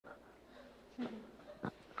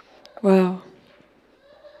Wow.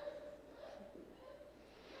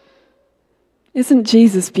 Isn't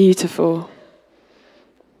Jesus beautiful?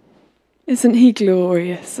 Isn't he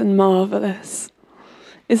glorious and marvelous?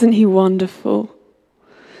 Isn't he wonderful?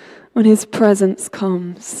 When his presence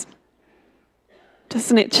comes,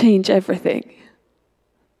 doesn't it change everything?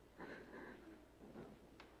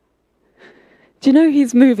 Do you know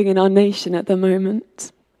he's moving in our nation at the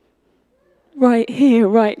moment? Right here,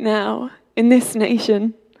 right now, in this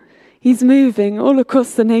nation. He's moving all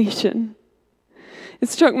across the nation. It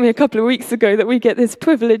struck me a couple of weeks ago that we get this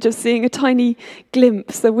privilege of seeing a tiny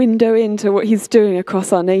glimpse, a window into what he's doing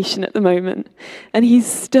across our nation at the moment. And he's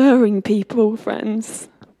stirring people, friends.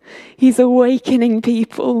 He's awakening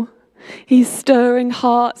people. He's stirring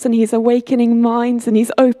hearts and he's awakening minds and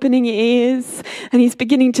he's opening ears and he's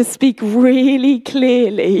beginning to speak really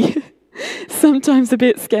clearly, sometimes a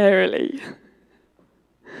bit scarily.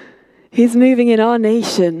 He's moving in our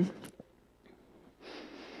nation.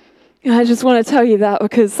 And I just want to tell you that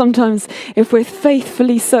because sometimes if we're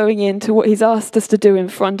faithfully sowing into what he's asked us to do in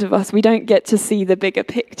front of us, we don't get to see the bigger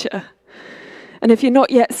picture. And if you're not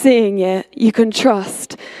yet seeing it, you can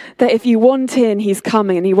trust that if you want in, he's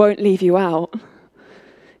coming and he won't leave you out.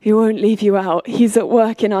 He won't leave you out. He's at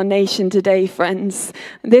work in our nation today, friends.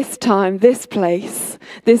 This time, this place,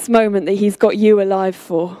 this moment that he's got you alive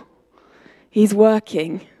for. He's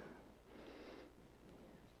working.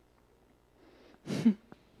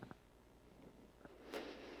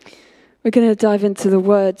 We're going to dive into the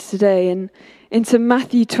word today and into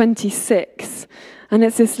Matthew 26. And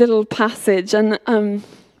it's this little passage. And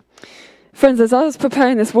friends, as I was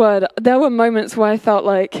preparing this word, there were moments where I felt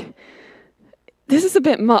like, this is a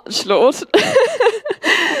bit much, Lord.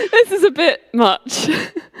 This is a bit much.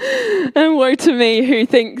 And woe to me who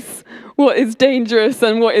thinks what is dangerous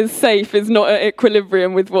and what is safe is not at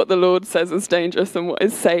equilibrium with what the Lord says is dangerous and what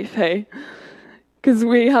is safe, hey? Because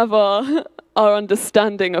we have our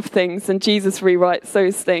understanding of things, and Jesus rewrites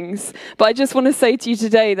those things. But I just want to say to you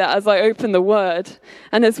today that as I open the word,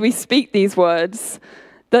 and as we speak these words,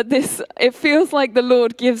 that it feels like the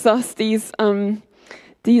Lord gives us these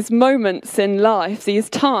moments in life, these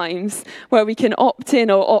times where we can opt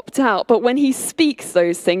in or opt out. But when he speaks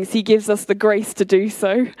those things, he gives us the grace to do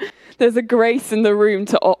so. There's a grace in the room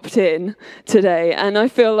to opt in today. And I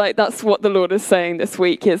feel like that's what the Lord is saying this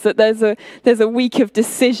week, is that there's a week of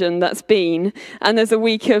decision that's been, and there's a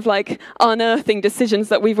week of like unearthing decisions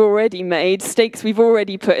that we've already made, stakes we've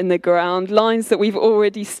already put in the ground, lines that we've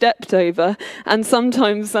already stepped over. And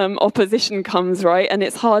sometimes opposition comes, right? And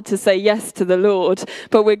it's hard to say yes to the Lord,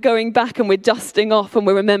 but we're going back and we're dusting off and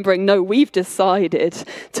we're remembering, no, we've decided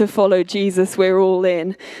to follow Jesus. We're all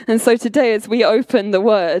in. And so today, as we open the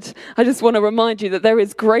word, I just want to remind you that there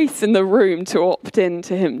is grace in the room to opt in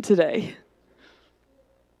to him today.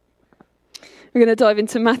 We're going to dive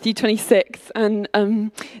into Matthew 26. And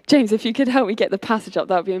James, if you could help me get the passage up,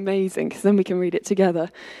 that would be amazing, because then we can read it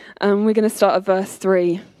together. We're going to start at verse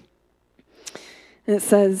 3. And it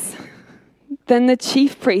says, "Then the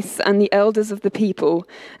chief priests and the elders of the people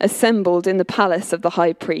assembled in the palace of the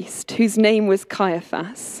high priest, whose name was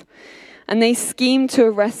Caiaphas. And they schemed to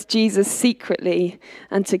arrest Jesus secretly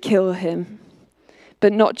and to kill him.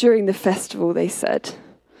 But not during the festival, they said,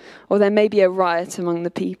 or there may be a riot among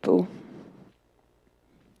the people."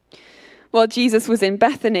 While Jesus was in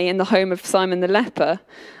Bethany in the home of Simon the leper,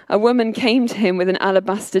 a woman came to him with an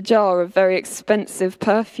alabaster jar of very expensive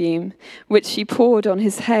perfume, which she poured on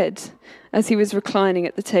his head as he was reclining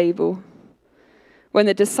at the table. When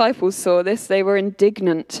the disciples saw this, they were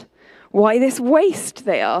indignant. "Why this waste?"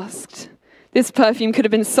 they asked. "This perfume could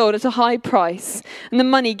have been sold at a high price and the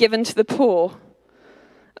money given to the poor."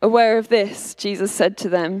 Aware of this, Jesus said to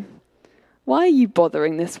them, "Why are you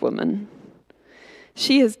bothering this woman?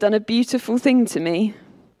 She has done a beautiful thing to me.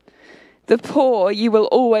 The poor you will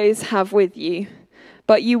always have with you,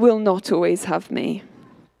 but you will not always have me.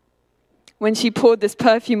 When she poured this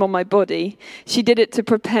perfume on my body, she did it to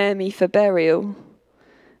prepare me for burial.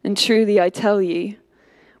 And truly I tell you,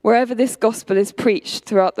 wherever this gospel is preached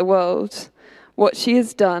throughout the world, what she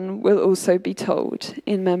has done will also be told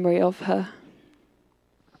in memory of her."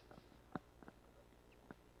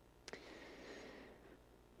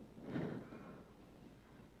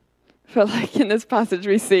 I feel like in this passage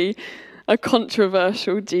we see a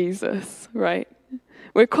controversial Jesus, right?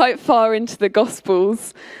 We're quite far into the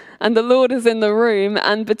Gospels, and the Lord is in the room,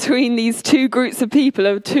 and between these two groups of people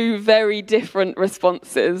are two very different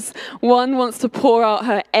responses. One wants to pour out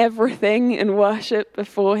her everything in worship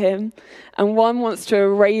before him, and one wants to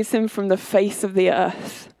erase him from the face of the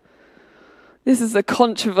earth. This is a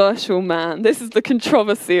controversial man. This is the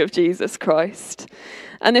controversy of Jesus Christ.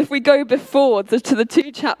 And if we go before to the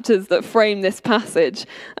 2 chapters that frame this passage,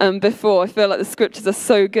 before, I feel like the scriptures are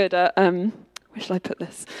so good at, where shall I put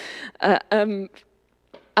this?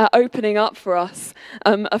 Opening up for us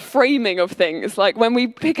a framing of things. Like when we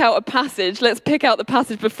pick out a passage, let's pick out the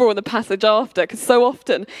passage before and the passage after, because so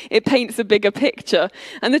often it paints a bigger picture.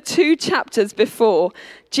 And the 2 chapters before,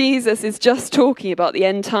 Jesus is just talking about the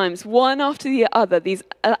end times, one after the other, these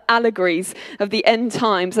allegories of the end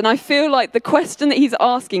times. And I feel like the question that he's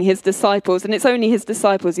asking his disciples, and it's only his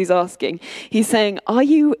disciples he's asking, he's saying, are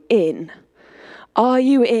you in? Are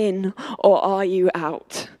you in or are you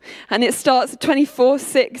out? And it starts at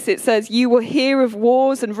 24:6. It says, you will hear of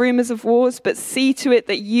wars and rumors of wars, but see to it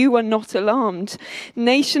that you are not alarmed.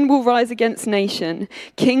 Nation will rise against nation,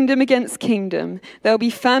 kingdom against kingdom. There will be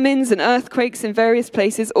famines and earthquakes in various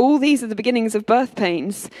places. All these are the beginnings of birth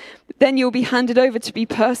pains. Then you'll be handed over to be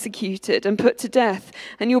persecuted and put to death,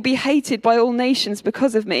 and you'll be hated by all nations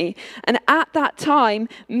because of me. And at that time,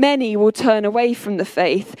 many will turn away from the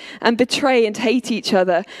faith and betray and hate each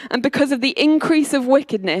other. And because of the increase of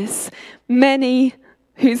wickedness, many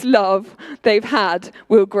whose love they've had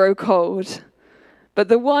will grow cold. But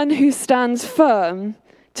the one who stands firm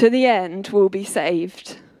to the end will be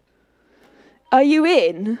saved. Are you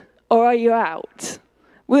in or are you out?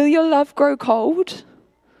 Will your love grow cold?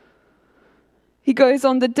 He goes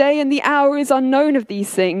on, the day and the hour is unknown of these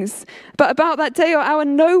things. But about that day or hour,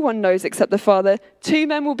 no one knows except the Father. 2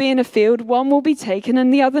 men will be in a field, one will be taken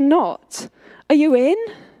and the other not. Are you in?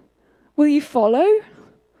 Will you follow?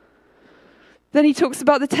 Then he talks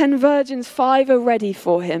about the 10 virgins, 5 are ready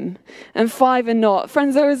for him and 5 are not.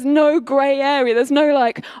 Friends, there is no grey area. There's no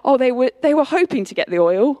like, oh, they were hoping to get the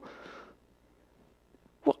oil.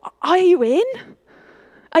 Well, are you in?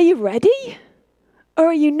 Are you ready? Or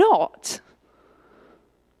are you not?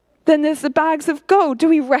 Then there's the bags of gold. Do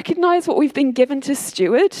we recognize what we've been given to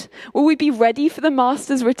steward? Will we be ready for the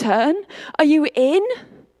master's return? Are you in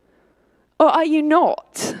or are you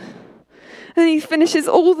not? And he finishes,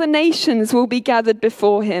 all the nations will be gathered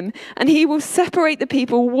before him, and he will separate the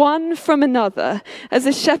people one from another, as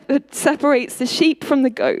a shepherd separates the sheep from the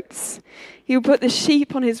goats. He will put the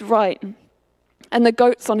sheep on his right and the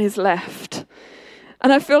goats on his left.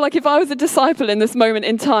 And I feel like if I was a disciple in this moment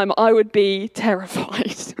in time, I would be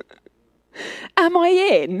terrified. Am I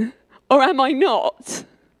in or am I not?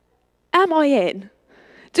 Am I in?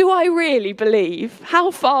 Do I really believe?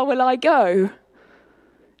 How far will I go?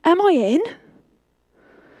 Am I in?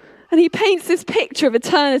 And he paints this picture of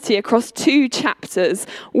eternity across 2 chapters,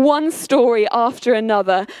 one story after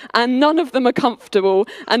another, and none of them are comfortable,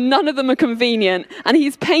 and none of them are convenient. And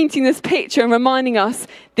he's painting this picture and reminding us,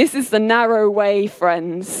 this is the narrow way,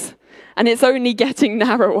 friends, and it's only getting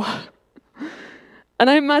narrower. And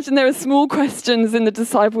I imagine there are small questions in the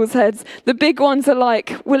disciples' heads. The big ones are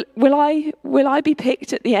like, will I be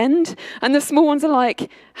picked at the end? And the small ones are like,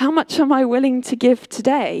 how much am I willing to give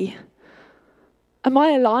today? Am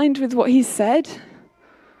I aligned with what he said?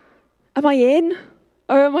 Am I in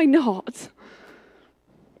or am I not?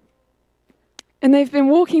 And they've been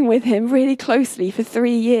walking with him really closely for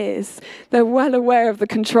 3 years. They're well aware of the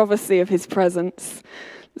controversy of his presence.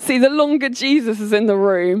 See, the longer Jesus is in the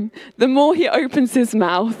room, the more he opens his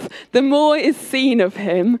mouth, the more is seen of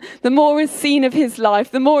him, the more is seen of his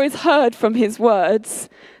life, the more is heard from his words,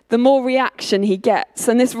 the more reaction he gets.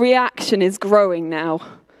 And this reaction is growing now.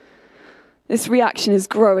 This reaction is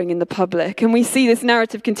growing in the public. And we see this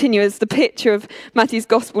narrative continue as the picture of Matthew's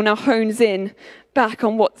gospel now hones in back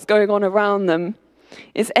on what's going on around them.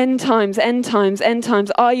 It's end times, end times, end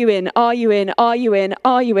times. Are you in? Are you in? Are you in?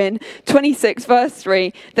 Are you in? 26, verse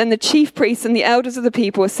 3. Then the chief priests and the elders of the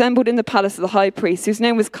people assembled in the palace of the high priest, whose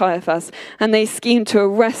name was Caiaphas, and they schemed to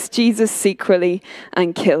arrest Jesus secretly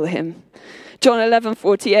and kill him. John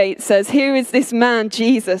 11:48 says, here is this man,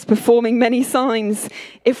 Jesus, performing many signs.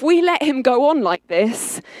 If we let him go on like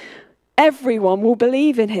this, everyone will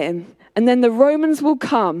believe in him. And then the Romans will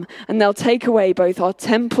come and they'll take away both our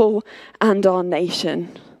temple and our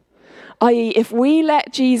nation. I.e., if we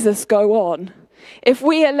let Jesus go on, if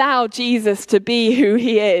we allow Jesus to be who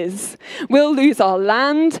he is, we'll lose our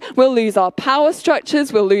land, we'll lose our power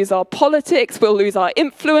structures, we'll lose our politics, we'll lose our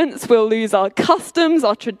influence, we'll lose our customs,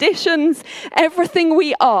 our traditions, everything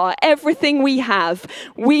we are, everything we have,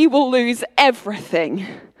 we will lose everything.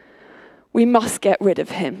 We must get rid of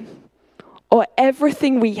him, or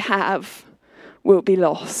everything we have will be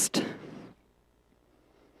lost.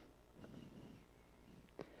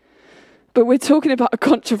 But we're talking about a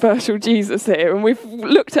controversial Jesus here, and we've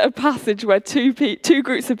looked at a passage where two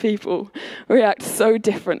groups of people react so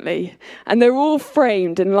differently, and they're all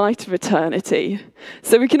framed in light of eternity.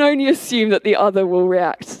 So we can only assume that the other will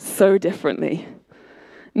react so differently.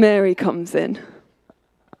 Mary comes in.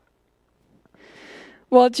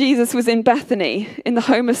 While Jesus was in Bethany, in the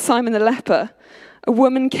home of Simon the leper, a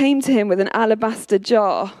woman came to him with an alabaster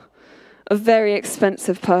jar of very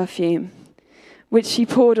expensive perfume, which she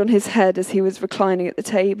poured on his head as he was reclining at the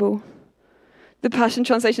table. The Passion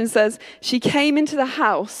Translation says, she came into the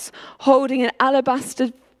house holding an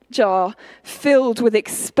alabaster jar filled with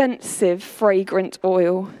expensive fragrant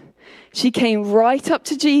oil. She came right up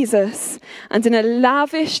to Jesus, and in a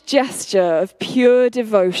lavish gesture of pure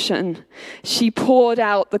devotion, she poured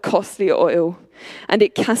out the costly oil, and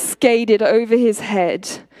it cascaded over his head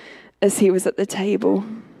as he was at the table.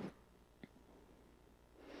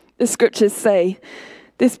 The scriptures say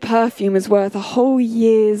this perfume is worth a whole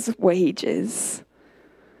year's wages.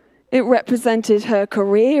 It represented her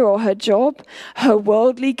career or her job, her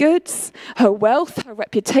worldly goods, her wealth, her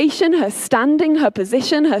reputation, her standing, her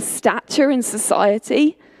position, her stature in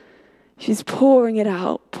society. She's pouring it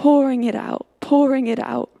out, pouring it out, pouring it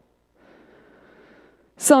out.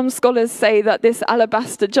 Some scholars say that this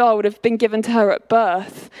alabaster jar would have been given to her at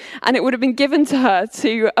birth, and it would have been given to her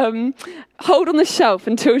to hold on the shelf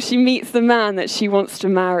until she meets the man that she wants to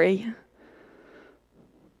marry.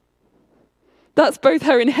 That's both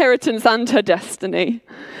her inheritance and her destiny.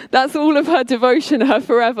 That's all of her devotion, her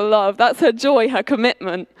forever love. That's her joy, her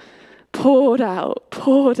commitment. Poured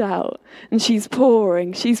out, and she's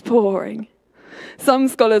pouring, she's pouring. Some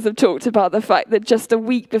scholars have talked about the fact that just a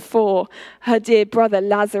week before, her dear brother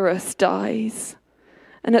Lazarus dies.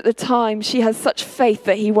 And at the time, she has such faith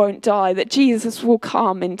that he won't die, that Jesus will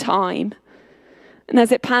come in time. And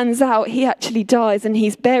as it pans out, he actually dies and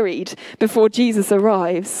he's buried before Jesus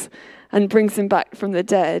arrives and brings him back from the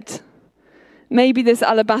dead. Maybe this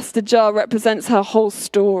alabaster jar represents her whole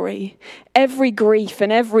story. Every grief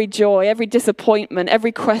and every joy, every disappointment,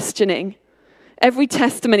 every questioning, every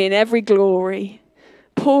testimony and every glory.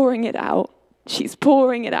 Pouring it out. She's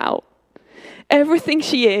pouring it out. Everything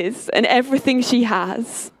she is and everything she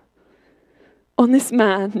has on this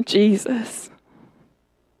man, Jesus.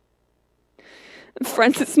 And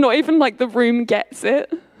friends, it's not even like the room gets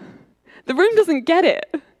it. The room doesn't get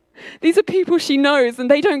it. These are people she knows,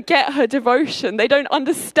 and they don't get her devotion. They don't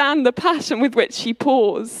understand the passion with which she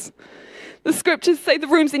pours. The scriptures say the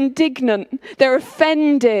room's indignant. They're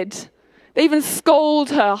offended. They even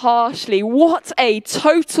scold her harshly. What a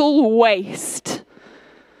total waste.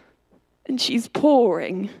 And she's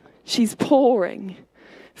pouring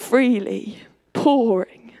freely,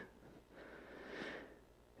 pouring.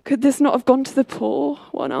 Could this not have gone to the poor,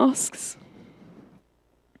 one asks?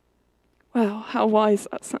 Wow, how wise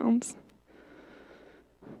that sounds.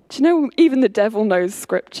 Do you know, even the devil knows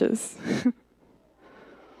scriptures.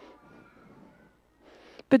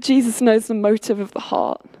 But Jesus knows the motive of the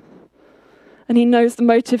heart. And he knows the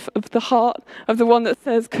motive of the heart of the one that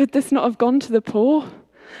says, could this not have gone to the poor?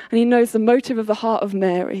 And he knows the motive of the heart of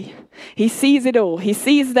Mary. He sees it all. He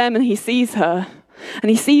sees them and he sees her. And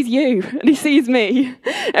he sees you and he sees me.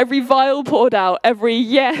 Every vial poured out, every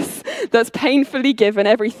yes that's painfully given,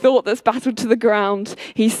 every thought that's battled to the ground.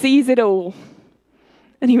 He sees it all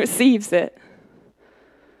and he receives it.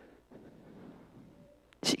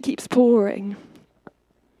 She keeps pouring.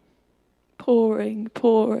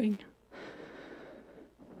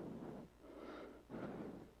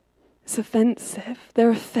 It's offensive.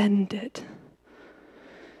 They're offended.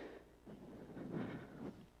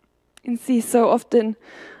 And see, so often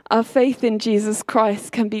our faith in Jesus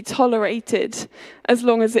Christ can be tolerated as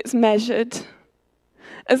long as it's measured,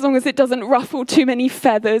 as long as it doesn't ruffle too many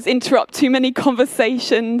feathers, interrupt too many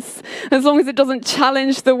conversations, as long as it doesn't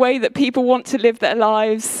challenge the way that people want to live their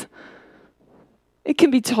lives. It can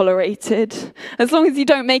be tolerated, as long as you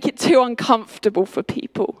don't make it too uncomfortable for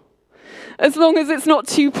people, as long as it's not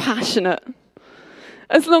too passionate.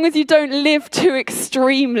 As long as you don't live too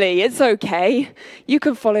extremely, it's okay. You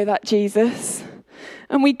can follow that Jesus.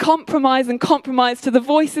 And we compromise to the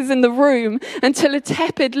voices in the room until a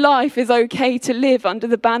tepid life is okay to live under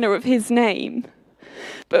the banner of his name.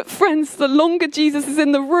 But friends, the longer Jesus is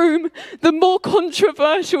in the room, the more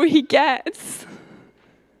controversial he gets.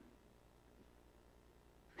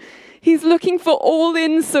 He's looking for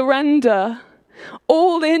all-in surrender,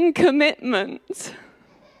 all-in commitment.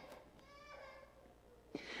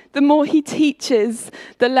 The more he teaches,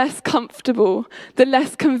 the less comfortable, the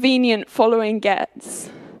less convenient following gets.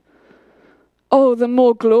 Oh, the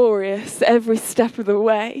more glorious every step of the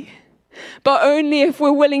way. but only if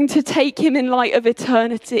we're willing to take him in light of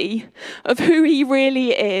eternity, of who he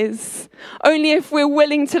really is. Only if we're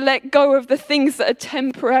willing to let go of the things that are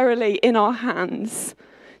temporarily in our hands.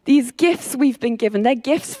 These gifts we've been given, they're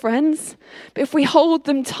gifts, friends. But if we hold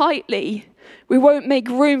them tightly, we won't make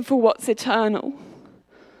room for what's eternal.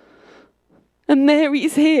 And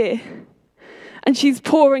Mary's here, and she's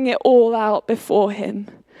pouring it all out before him.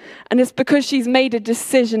 And it's because she's made a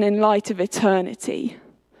decision in light of eternity.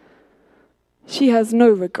 She has no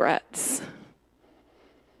regrets.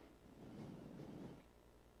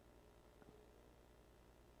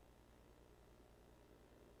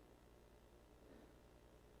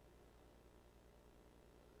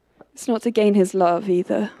 It's not to gain his love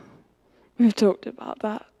either. We've talked about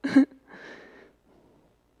that.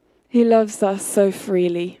 He loves us so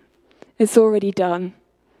freely. It's already done.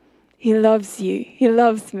 He loves you. He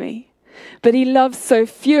loves me. But he loves so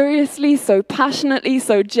furiously, so passionately,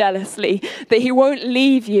 so jealously that he won't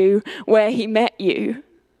leave you where he met you.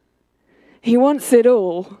 He wants it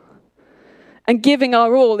all. And giving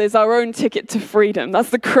our all is our own ticket to freedom. That's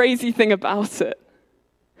the crazy thing about it.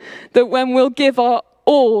 That when we'll give our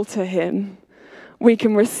all to him, we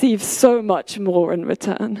can receive so much more in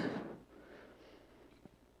return.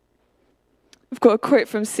 I've got a quote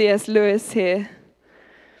from C.S. Lewis here.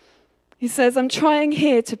 He says, "I'm trying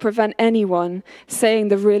here to prevent anyone saying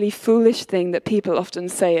the really foolish thing that people often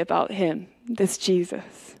say about him, this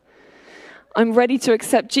Jesus. I'm ready to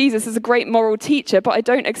accept Jesus as a great moral teacher, but I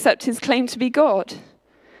don't accept his claim to be God.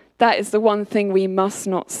 That is the one thing we must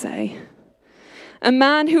not say. A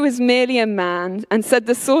man who is merely a man and said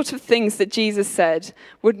the sort of things that Jesus said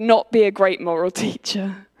would not be a great moral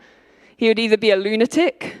teacher. He would either be a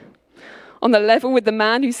lunatic, on the level with the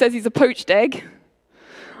man who says he's a poached egg,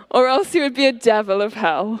 or else he would be a devil of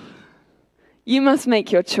hell. You must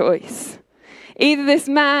make your choice. Either this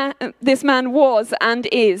man was and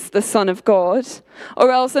is the Son of God,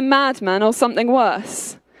 or else a madman or something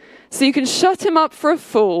worse. So you can shut him up for a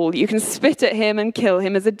fool, you can spit at him and kill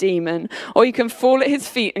him as a demon, or you can fall at his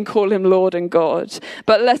feet and call him Lord and God.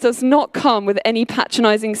 But let us not come with any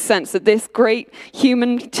patronizing sense that this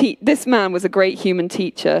man was a great human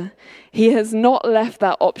teacher. He has not left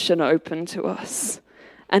that option open to us,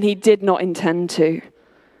 and he did not intend to."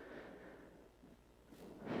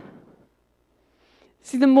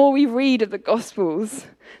 See, the more we read of the Gospels,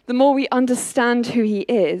 the more we understand who he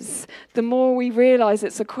is, the more we realize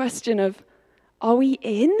it's a question of, are we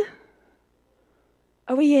in?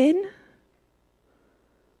 Are we in?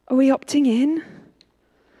 Are we opting in?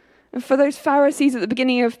 And for those Pharisees at the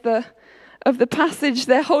beginning of the passage,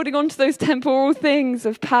 they're holding on to those temporal things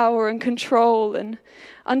of power and control and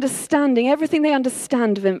understanding, everything they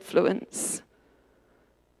understand of influence.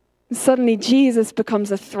 And suddenly Jesus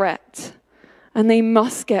becomes a threat, and they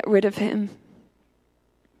must get rid of him.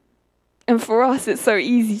 And for us, it's so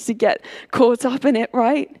easy to get caught up in it,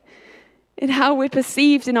 right? In how we're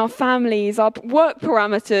perceived in our families, our work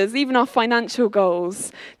parameters, even our financial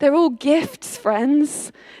goals. They're all gifts,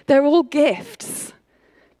 friends. They're all gifts.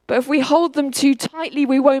 But if we hold them too tightly,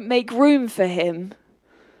 we won't make room for him.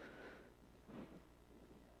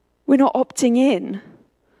 We're not opting in.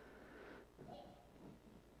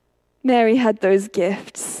 Mary had those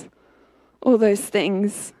gifts, all those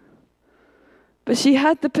things. But she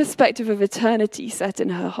had the perspective of eternity set in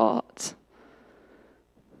her heart.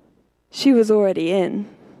 She was already in.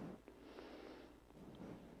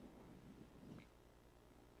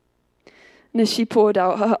 And as she poured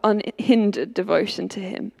out her unhindered devotion to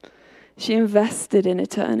him, she invested in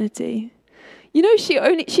eternity. You know, she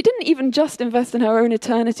didn't even just invest in her own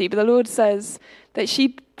eternity, but the Lord says that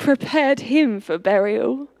she prepared him for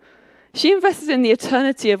burial. She invested in the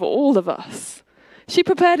eternity of all of us. She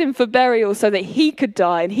prepared him for burial so that he could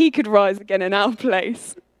die and he could rise again in our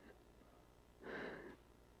place.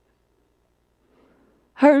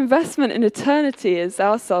 Her investment in eternity is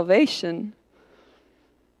our salvation.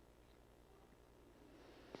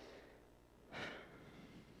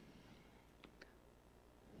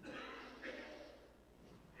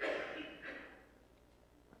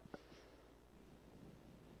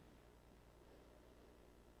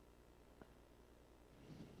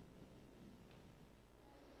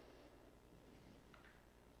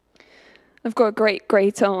 I've got a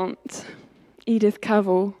great aunt, Edith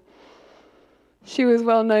Cavell. She was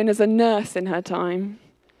well known as a nurse in her time.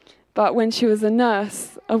 But when she was a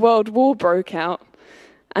nurse, a world war broke out,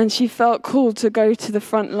 and she felt called to go to the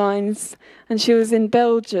front lines, and she was in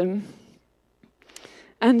Belgium.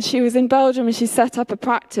 And she set up a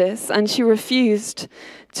practice, and she refused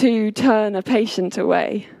to turn a patient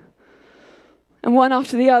away. And one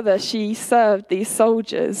after the other, she served these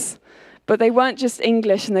soldiers. But they weren't just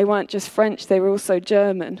English and they weren't just French, they were also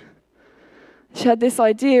German. She had this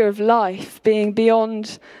idea of life being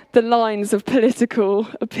beyond the lines of political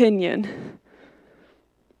opinion.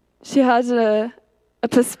 She had a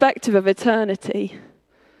perspective of eternity.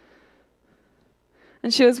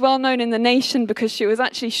 And she was well known in the nation because she was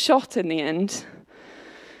actually shot in the end.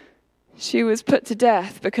 She was put to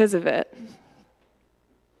death because of it.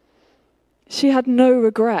 She had no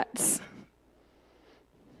regrets.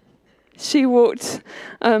 She walked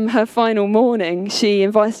her final morning. She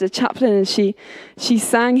invited a chaplain and she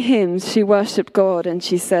sang hymns. She worshipped God and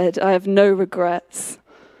she said, "I have no regrets."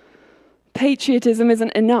 Patriotism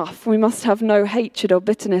isn't enough. We must have no hatred or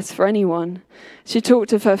bitterness for anyone. She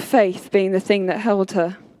talked of her faith being the thing that held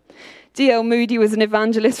her. D.L. Moody was an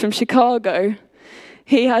evangelist from Chicago.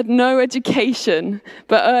 He had no education,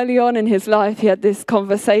 but early on in his life he had this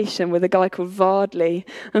conversation with a guy called Vardley.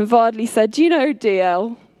 And Vardley said, "Do you know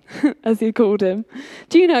D.L.?" as he called him.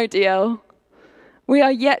 "Do you know, D.L.? We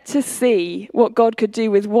are yet to see what God could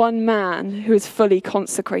do with one man who is fully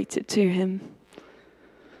consecrated to him."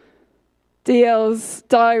 D.L.'s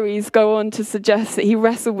diaries go on to suggest that he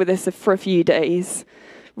wrestled with this for a few days.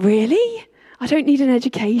 Really? I don't need an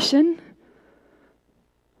education?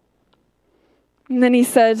 And then he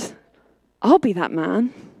said, "I'll be that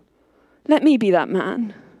man. Let me be that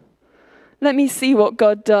man. Let me see what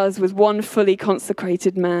God does with one fully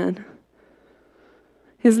consecrated man."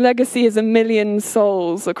 His legacy is 1 million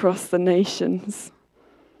souls across the nations.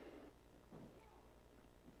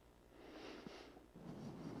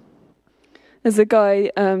 There's a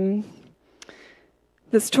guy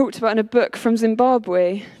that's talked about in a book from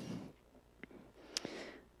Zimbabwe.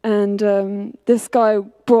 And this guy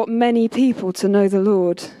brought many people to know the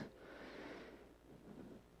Lord.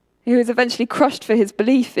 He was eventually crushed for his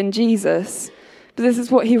belief in Jesus. But this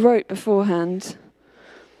is what he wrote beforehand.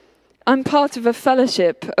 "I'm part of a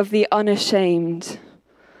fellowship of the unashamed.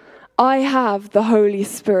 I have the Holy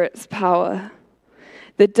Spirit's power.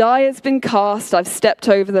 The die has been cast, I've stepped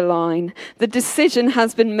over the line. The decision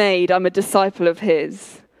has been made, I'm a disciple of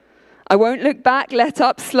his. I won't look back, let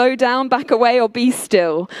up, slow down, back away, or be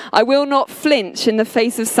still. I will not flinch in the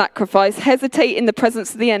face of sacrifice, hesitate in the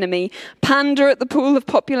presence of the enemy, pander at the pool of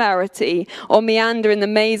popularity, or meander in the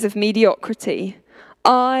maze of mediocrity.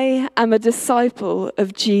 I am a disciple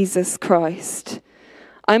of Jesus Christ.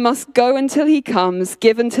 I must go until he comes,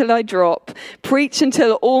 give until I drop, preach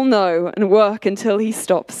until all know, and work until he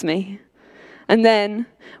stops me. And then,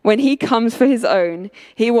 when he comes for his own,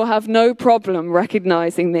 he will have no problem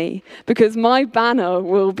recognizing me, because my banner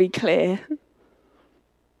will be clear."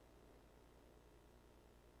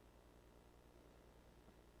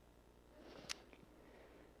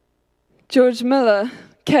 George Muller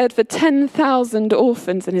cared for 10,000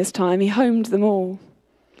 orphans in his time. He homed them all.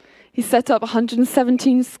 He set up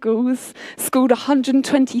 117 schools, schooled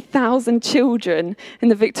 120,000 children in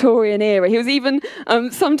the Victorian era. He was even,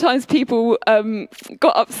 sometimes people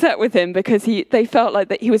got upset with him because they felt like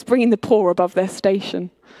that he was bringing the poor above their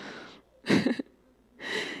station.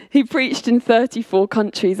 He preached in 34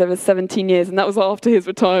 countries over 17 years, and that was after his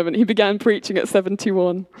retirement. He began preaching at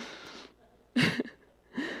 71.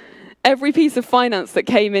 Every piece of finance that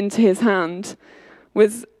came into his hand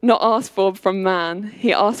was not asked for from man.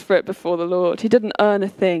 He asked for it before the Lord. He didn't earn a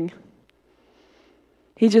thing.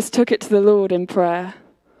 He just took it to the Lord in prayer.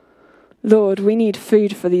 "Lord, we need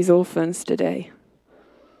food for these orphans today."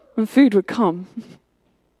 And food would come.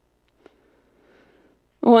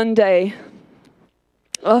 One day,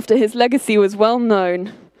 after his legacy was well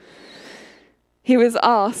known, he was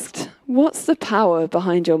asked, "What's the power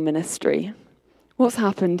behind your ministry? What's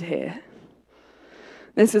happened here?"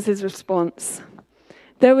 This was his response.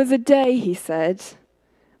 "There was a day," he said,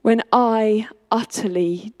 "when I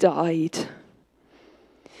utterly died."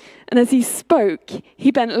 And as he spoke,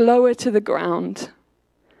 he bent lower to the ground.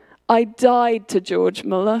 "I died to George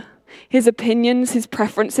Muller, his opinions, his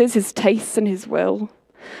preferences, his tastes, and his will.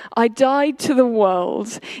 I died to the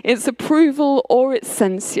world, its approval or its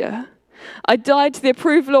censure. I died to the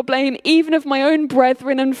approval or blame even of my own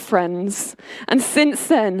brethren and friends. And since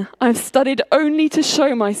then, I've studied only to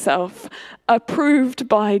show myself approved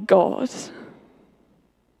by God."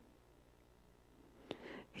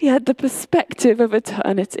 He had the perspective of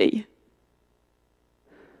eternity.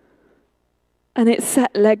 And it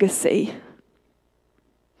set legacy.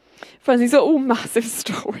 Friends, these are all massive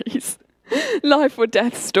stories. Life or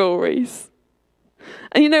death stories.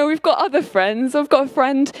 And you know, we've got other friends. I've got a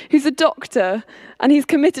friend who's a doctor, and he's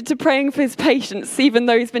committed to praying for his patients, even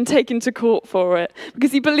though he's been taken to court for it,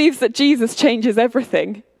 because he believes that Jesus changes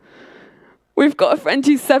everything. We've got a friend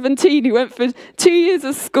who's 17 who went for 2 years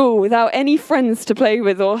of school without any friends to play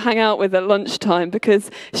with or hang out with at lunchtime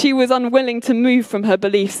because she was unwilling to move from her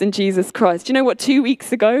beliefs in Jesus Christ. Do you know what? 2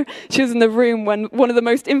 weeks ago, she was in the room when one of the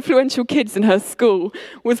most influential kids in her school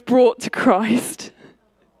was brought to Christ.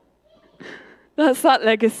 That's that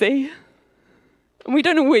legacy. And we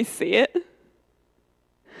don't always see it.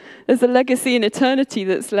 There's a legacy in eternity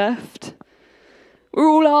that's left. We're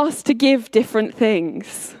all asked to give different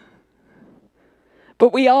things.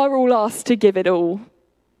 But we are all asked to give it all.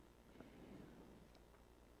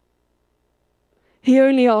 He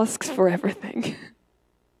only asks for everything.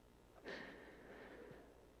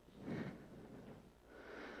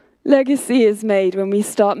 Legacy is made when we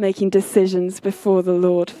start making decisions before the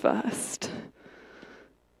Lord first.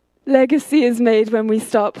 Legacy is made when we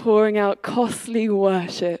start pouring out costly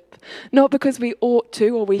worship. Not because we ought to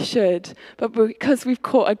or we should, but because we've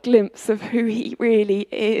caught a glimpse of who he really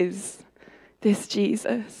is. This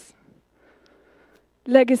Jesus.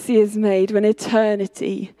 Legacy is made when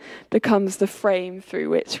eternity becomes the frame through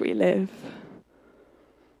which we live.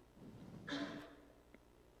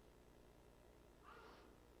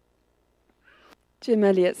 Jim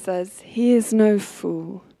Elliot says, "He is no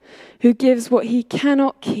fool who gives what he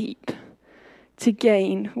cannot keep to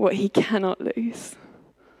gain what he cannot lose."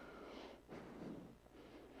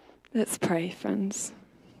 Let's pray, friends.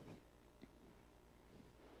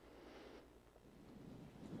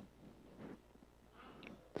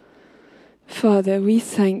 Father, we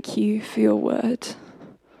thank you for your word.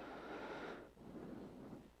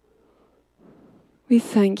 We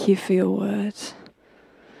thank you for your word.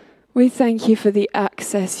 We thank you for the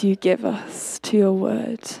access you give us to your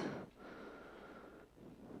word.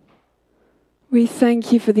 We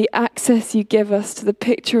thank you for the access you give us to the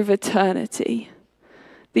picture of eternity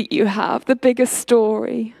that you have, the bigger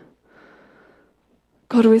story.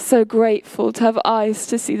 God, we're so grateful to have eyes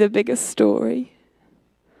to see the bigger story.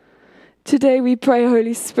 Today we pray,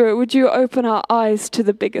 Holy Spirit, would you open our eyes to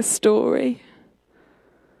the bigger story?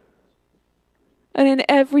 And in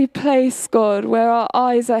every place, God, where our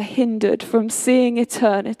eyes are hindered from seeing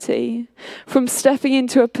eternity, from stepping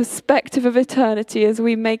into a perspective of eternity as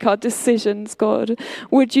we make our decisions, God,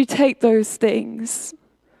 would you take those things?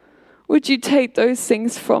 Would you take those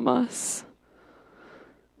things from us?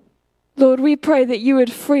 Lord, we pray that you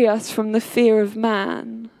would free us from the fear of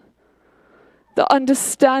man, the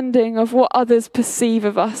understanding of what others perceive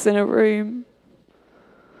of us in a room.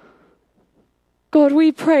 God,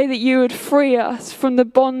 we pray that you would free us from the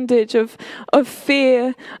bondage of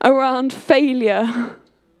fear around failure.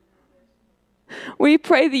 We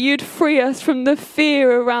pray that you'd free us from the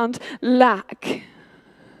fear around lack.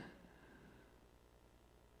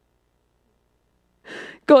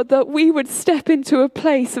 God, that we would step into a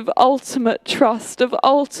place of ultimate trust, of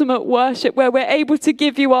ultimate worship, where we're able to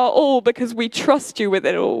give you our all because we trust you with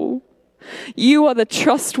it all. You are the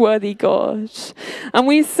trustworthy God. And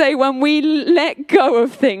we say when we let go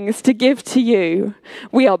of things to give to you,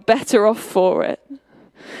 we are better off for it.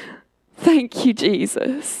 Thank you,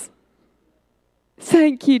 Jesus.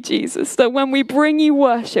 Thank you, Jesus, that when we bring you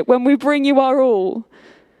worship, when we bring you our all,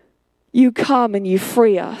 you come and you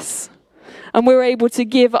free us. And we're able to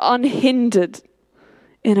give unhindered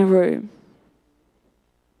in a room.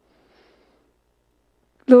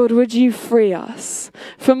 Lord, would you free us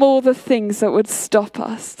from all the things that would stop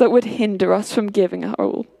us, that would hinder us from giving our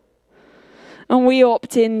all? And we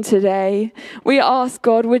opt in today. We ask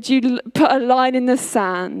God, would you put a line in the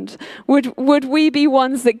sand? Would we be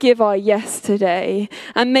ones that give our yes today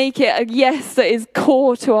and make it a yes that is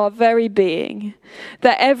core to our very being?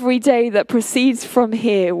 That every day that proceeds from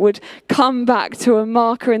here would come back to a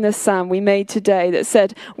marker in the sand we made today that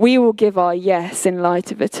said, we will give our yes in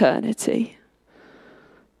light of eternity.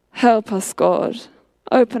 Help us, God.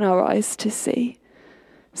 Open our eyes to see.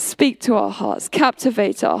 Speak to our hearts.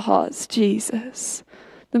 Captivate our hearts, Jesus,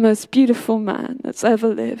 the most beautiful man that's ever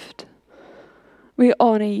lived. We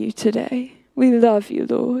honor you today. We love you,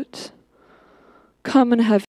 Lord. Come and have